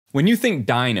When you think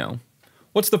dyno,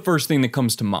 what's the first thing that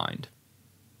comes to mind?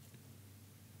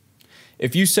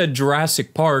 If you said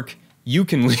Jurassic Park, you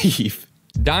can leave.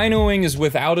 Dynoing is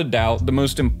without a doubt the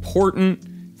most important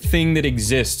thing that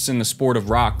exists in the sport of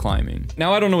rock climbing.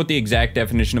 Now, I don't know what the exact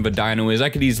definition of a dyno is. I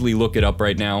could easily look it up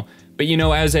right now. But you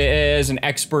know, as an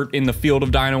expert in the field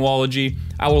of dynology,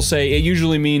 I will say it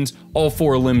usually means all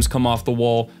 4 limbs come off the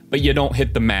wall, but you don't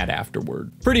hit the mat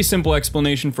afterward. Pretty simple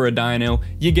explanation for a dyno.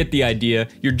 You get the idea.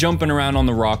 You're jumping around on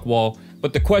the rock wall,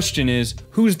 but the question is,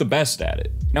 who's the best at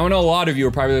it? Now, I know a lot of you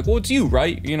are probably like, well, it's you,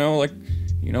 right? You know, like,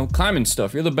 you know, climbing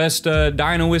stuff. You're the best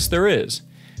dynoist there is.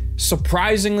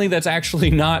 Surprisingly, that's actually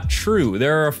not true.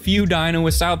 There are a few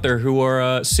dynoists out there who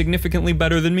are significantly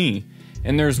better than me.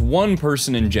 And there's one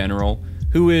person in general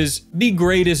who is the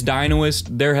greatest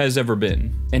dynoist there has ever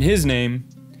been. And his name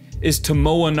is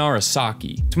Tomoa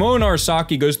Narasaki. Tomoa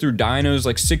Narasaki goes through dynos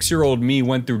like 6-year-old me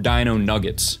went through dyno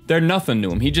nuggets. They're nothing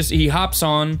to him. He hops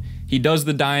on, he does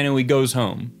the dyno, he goes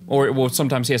home. Or, well,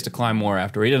 sometimes he has to climb more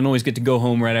after. He doesn't always get to go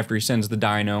home right after he sends the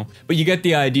dyno. But you get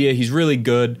the idea, he's really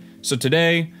good. So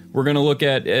today, we're gonna look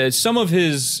at some of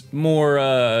his more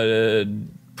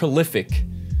prolific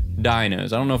dynos.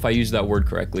 I don't know if I used that word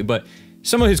correctly, but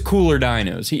some of his cooler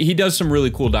dynos. He does some really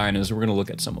cool dynos, and we're gonna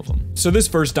look at some of them. So this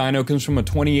first dyno comes from a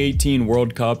 2018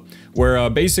 World Cup, where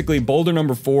basically boulder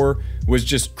number 4 was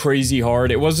just crazy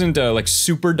hard. It wasn't like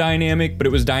super dynamic, but it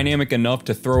was dynamic enough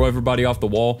to throw everybody off the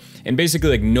wall, and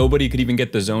basically like nobody could even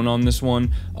get the zone on this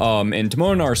one. And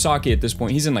Tomoa Narasaki at this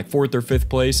point, he's in like 4th or 5th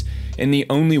place, and the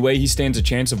only way he stands a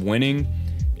chance of winning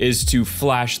is to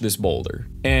flash this boulder.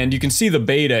 And you can see the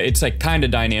beta, it's like kind of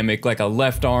dynamic, like a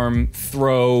left arm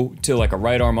throw to like a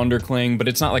right arm undercling, but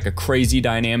it's not like a crazy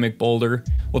dynamic boulder.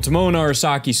 Well, Tomoa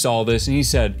Narasaki saw this and he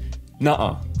said,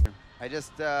 nuh-uh. I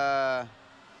just,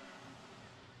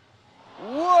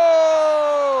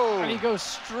 whoa! And he goes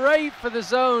straight for the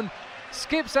zone,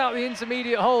 skips out the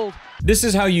intermediate hold. This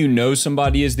is how you know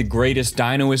somebody is the greatest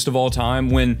dynoist of all time,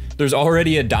 when there's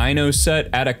already a dyno set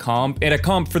at a comp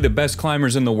for the best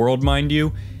climbers in the world, mind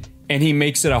you, and he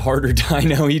makes it a harder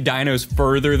dyno. He dynos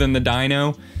further than the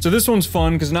dyno. So this one's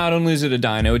fun because not only is it a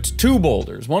dyno, it's 2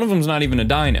 boulders. One of them's not even a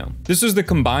dyno. This is the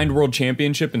combined world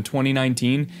championship in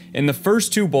 2019, and the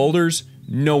first 2 boulders,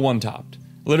 no one topped.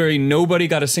 Literally nobody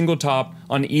got a single top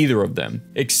on either of them,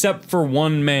 except for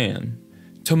one man.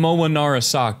 Tomoa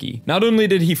Narasaki. Not only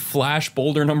did he flash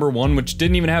boulder number 1, which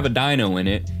didn't even have a dyno in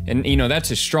it, and you know, that's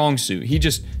his strong suit. He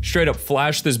just straight up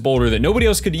flashed this boulder that nobody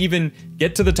else could even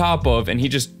get to the top of, and he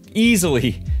just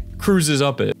easily cruises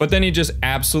up it. But then he just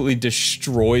absolutely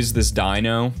destroys this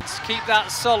dyno. Let's keep that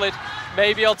solid.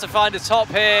 Maybe able to find a top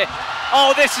here.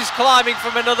 Oh, this is climbing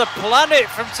from another planet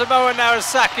from Tomoa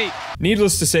Narasaki.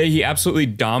 Needless to say, he absolutely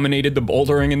dominated the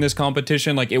bouldering in this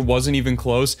competition, like it wasn't even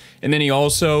close. And then he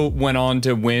also went on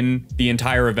to win the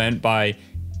entire event by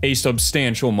a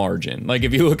substantial margin. Like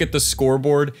if you look at the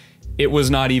scoreboard, it was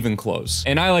not even close.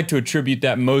 And I like to attribute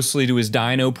that mostly to his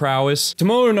dyno prowess.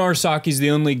 Tomoa Narasaki is the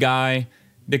only guy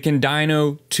that can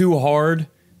dyno too hard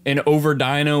and over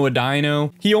dyno a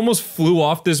dyno. He almost flew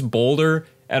off this boulder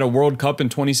at a World Cup in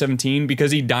 2017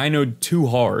 because he dynoed too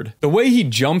hard. The way he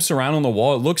jumps around on the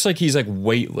wall, it looks like he's like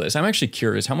weightless. I'm actually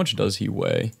curious, how much does he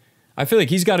weigh? I feel like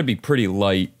he's gotta be pretty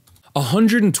light.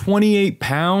 128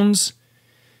 pounds?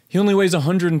 He only weighs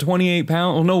 128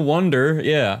 pounds? Well, no wonder,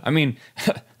 yeah. I mean,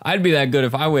 I'd be that good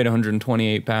if I weighed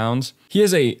 128 pounds. He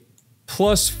has a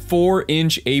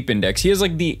 +4-inch ape index. He has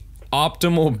like the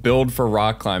optimal build for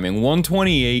rock climbing.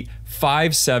 128,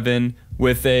 5'7",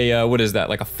 with a, what is that,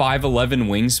 like a 5'11"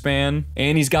 wingspan,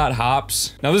 and he's got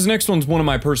hops. Now this next one's one of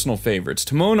my personal favorites.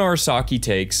 Tomoa Narasaki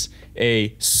takes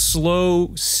a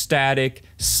slow, static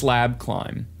slab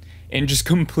climb and just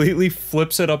completely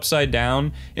flips it upside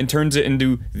down and turns it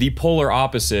into the polar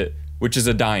opposite, which is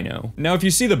a dyno. Now, if you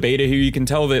see the beta here, you can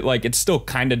tell that like it's still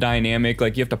kind of dynamic.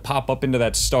 Like you have to pop up into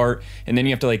that start, and then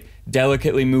you have to like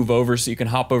delicately move over so you can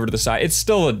hop over to the side. It's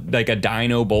still like a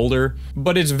dyno boulder,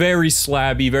 but it's very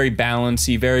slabby, very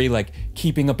balancy, very like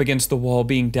keeping up against the wall,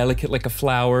 being delicate like a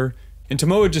flower. And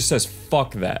Tomoa just says,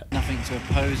 fuck that. Nothing to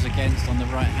oppose against on the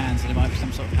right hand, so there might be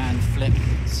some sort of hand flip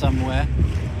somewhere.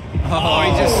 Oh,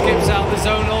 he just skips out the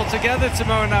zone altogether,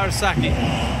 Tomoa Narasaki.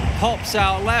 Pops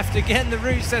out left, again the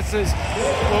route setters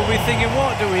will be thinking,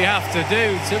 what do we have to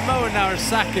do? Tomoa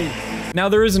Narasaki. Now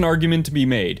there is an argument to be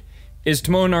made. Is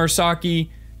Tomoa Narasaki,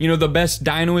 you know, the best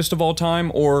dynoist of all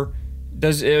time, or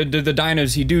do the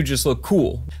dynos he do just look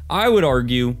cool? I would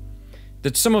argue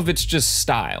that some of it's just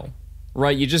style,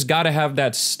 right? You just gotta have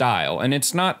that style, and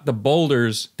it's not the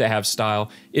boulders that have style,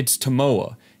 it's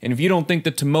Tomoa. And if you don't think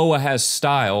that Tomoa has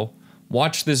style,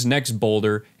 watch this next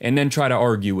boulder, and then try to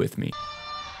argue with me.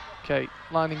 Okay,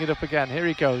 lining it up again. Here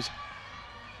he goes.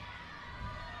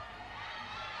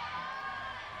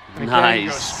 And again, he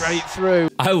goes straight through.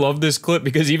 I love this clip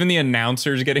because even the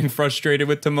announcer's getting frustrated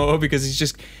with Tomoa because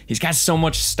he's got so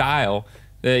much style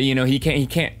that, you know, he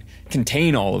can't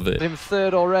contain all of it. Him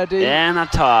third already. And a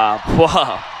top.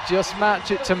 Wow. Just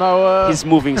match it, Tomoa. He's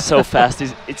moving so fast.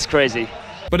 It's crazy.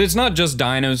 But it's not just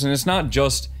dynos, and it's not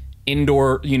just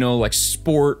indoor, you know, like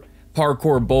sport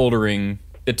parkour bouldering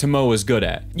that Tomoa is good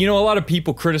at. You know, a lot of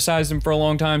people criticized him for a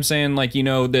long time saying, like, you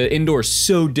know, the indoor is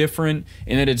so different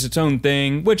and that it's its own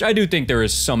thing, which I do think there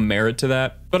is some merit to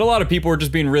that. But a lot of people are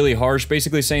just being really harsh,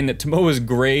 basically saying that Tomoa's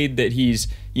grade that he's,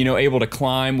 you know, able to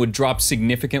climb would drop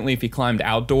significantly if he climbed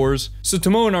outdoors. So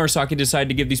Tomoa Narasaki decided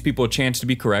to give these people a chance to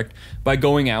be correct by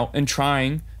going out and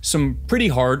trying some pretty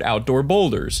hard outdoor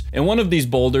boulders. And one of these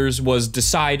boulders was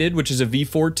Decided, which is a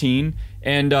V14.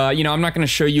 And, you know, I'm not going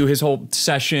to show you his whole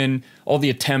session, all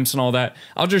the attempts and all that.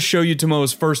 I'll just show you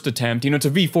Tomoa's first attempt. You know, it's a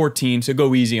V14, so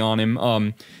go easy on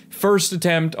him. First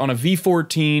attempt on a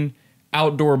V14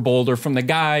 outdoor boulder from the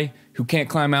guy who can't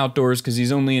climb outdoors because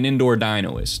he's only an indoor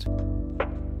dynoist.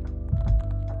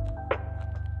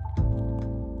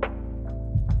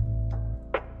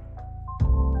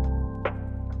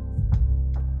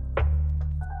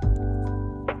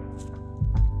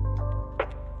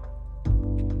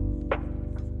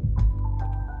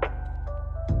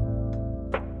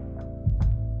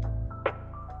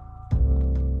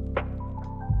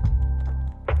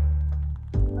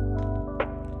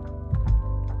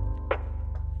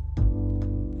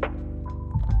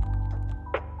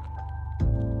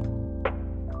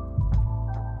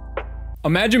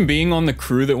 Imagine being on the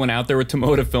crew that went out there with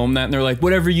Tomoa to film that, and they're like,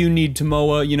 whatever you need,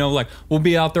 Tomoa, you know, like, we'll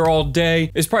be out there all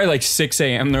day. It's probably like 6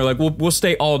 a.m. They're like, we'll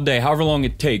stay all day, however long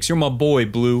it takes. You're my boy,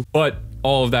 Blue. But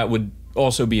all of that would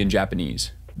also be in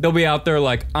Japanese. They'll be out there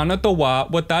like, Anato wa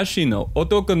watashi no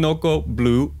otoko noko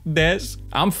blue desu.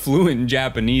 I'm fluent in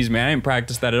Japanese, man. I didn't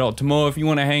practice that at all. Tomoa, if you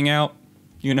want to hang out,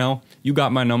 you know, you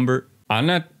got my number.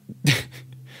 Anata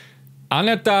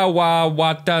wa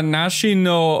watanashi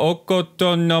no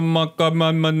okoto no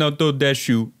makamamanoto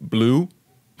deshu, Blue.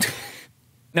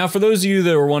 Now, for those of you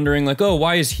that are wondering, like, oh,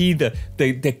 why is he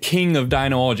the king of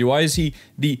dynology? Why is he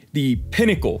the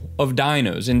pinnacle of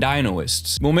dynos and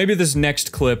dynoists? Well, maybe this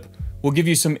next clip will give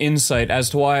you some insight as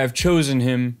to why I've chosen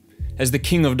him as the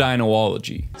king of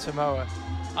dynology. Tomoa,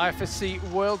 IFSC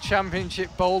World Championship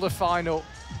Boulder Final.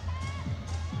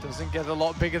 Doesn't get a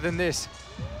lot bigger than this.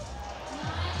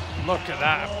 Look at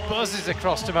that, buzzes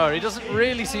across Tomoa. He doesn't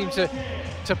really seem to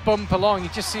bump along, he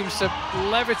just seems to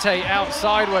levitate out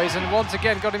sideways, and once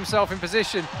again got himself in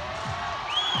position.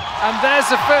 And there's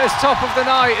the first top of the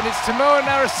night, and it's Tomoa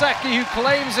Narasaki who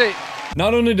claims it.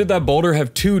 Not only did that boulder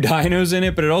have 2 dynos in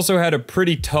it, but it also had a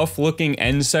pretty tough looking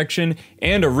end section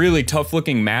and a really tough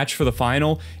looking match for the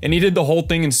final, and he did the whole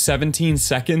thing in 17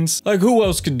 seconds. Like, who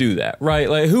else could do that, right?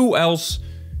 Like, who else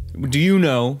do you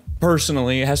know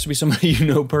personally, it has to be somebody you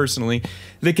know personally,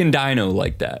 that can dyno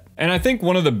like that? And I think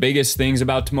one of the biggest things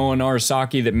about Tomoa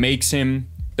Narasaki that makes him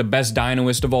the best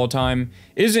dynoist of all time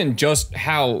isn't just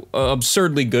how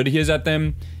absurdly good he is at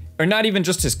them, or not even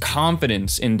just his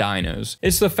confidence in dynos.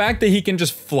 It's the fact that he can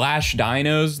just flash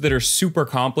dynos that are super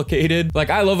complicated.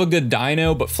 Like, I love a good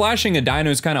dyno, but flashing a dyno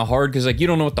is kind of hard because, like, you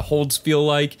don't know what the holds feel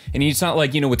like, and it's not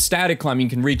like, you know, with static climbing,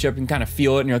 you can reach up and kind of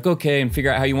feel it, and you're like, okay, and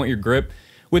figure out how you want your grip.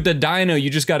 With the dyno, you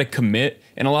just gotta commit,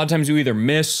 and a lot of times you either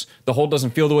miss, the hold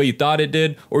doesn't feel the way you thought it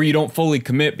did, or you don't fully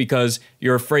commit because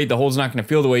you're afraid the hold's not gonna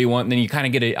feel the way you want, and then you kind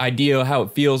of get an idea of how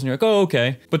it feels, and you're like, oh,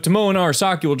 okay. But Tomoa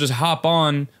Narasaki will just hop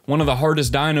on one of the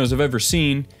hardest dynos I've ever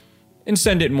seen and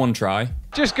send it in one try.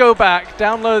 Just go back,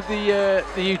 download the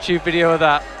YouTube video of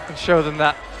that, and show them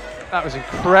that. That was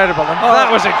incredible, and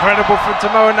that was incredible for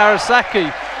Tomoa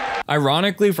Narasaki.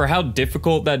 Ironically, for how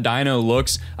difficult that dyno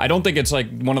looks, I don't think it's like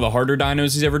one of the harder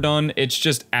dynos he's ever done. It's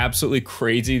just absolutely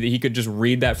crazy that he could just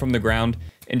read that from the ground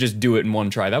and just do it in one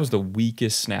try. That was the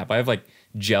weakest snap. I have like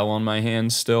gel on my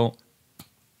hands still.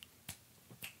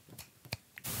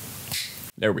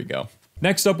 There we go.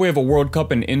 Next up, we have a World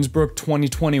Cup in Innsbruck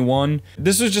 2021.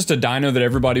 This was just a dyno that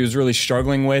everybody was really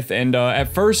struggling with, and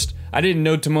at first, I didn't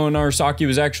know Tomoa Narasaki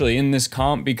was actually in this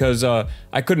comp because I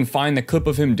couldn't find the clip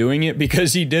of him doing it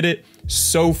because he did it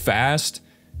so fast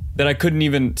that I couldn't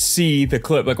even see the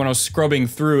clip. Like, when I was scrubbing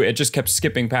through, it just kept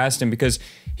skipping past him because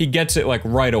he gets it, like,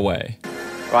 right away.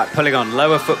 Right, pulling on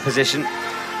lower foot position.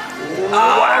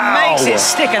 Oh, makes it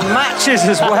stick and matches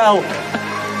as well.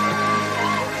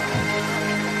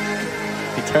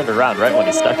 Turned around right when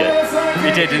he stuck it.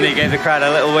 He did, and he gave the crowd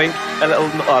a little wink, a little,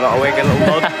 oh, not a wink, a little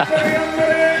nod.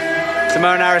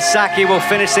 Tomoa Narasaki will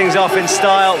finish things off in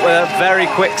style with a very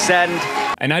quick send.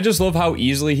 And I just love how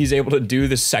easily he's able to do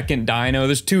the second dyno.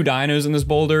 There's 2 dynos in this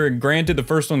boulder. And granted, the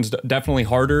first one's definitely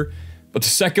harder, but the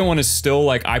second one is still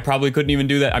like, I probably couldn't even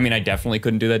do that. I mean, I definitely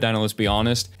couldn't do that dyno, let's be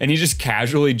honest. And he just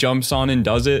casually jumps on and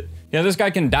does it. Yeah, this guy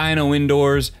can dyno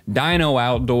indoors, dyno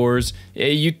outdoors.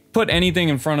 You put anything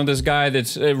in front of this guy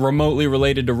that's remotely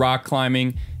related to rock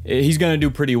climbing, he's gonna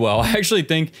do pretty well. I actually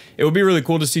think it would be really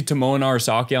cool to see Tomoa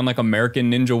Narasaki on like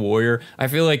American Ninja Warrior. I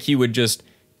feel like he would just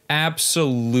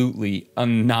absolutely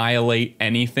annihilate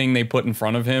anything they put in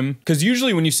front of him. Because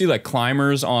usually when you see like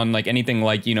climbers on like anything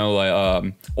like, you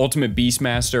know, Ultimate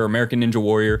Beastmaster or American Ninja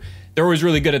Warrior, they're always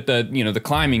really good at the, you know, the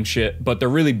climbing shit, but they're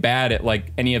really bad at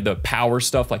like any of the power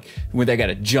stuff, like when they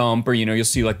gotta jump, or, you know, you'll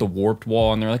see like the warped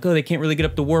wall and they're like, oh, they can't really get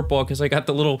up the warp wall because I got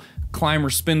the little climber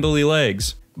spindly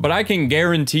legs. But I can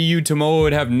guarantee you Tomoa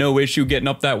would have no issue getting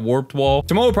up that warped wall.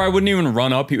 Tomoa probably wouldn't even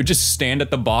run up. He would just stand at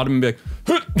the bottom and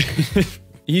be like,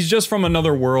 he's just from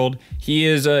another world. He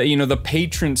is, you know, the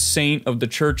patron saint of the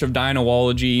Church of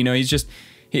Dynology. You know, he's just,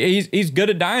 he's good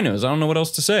at dynos. I don't know what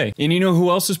else to say. And you know who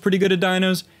else is pretty good at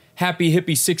dynos? Happy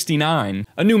Hippie 69,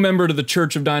 a new member to the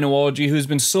Church of Dynology who's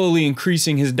been slowly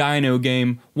increasing his dyno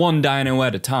game 1 dyno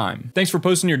at a time. Thanks for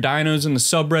posting your dynos in the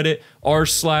subreddit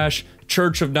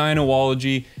r/Church of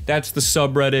Dynology. That's the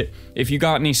subreddit. If you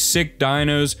got any sick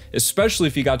dynos, especially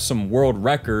if you got some world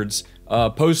records,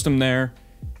 post them there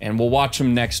and we'll watch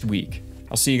them next week.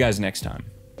 I'll see you guys next time.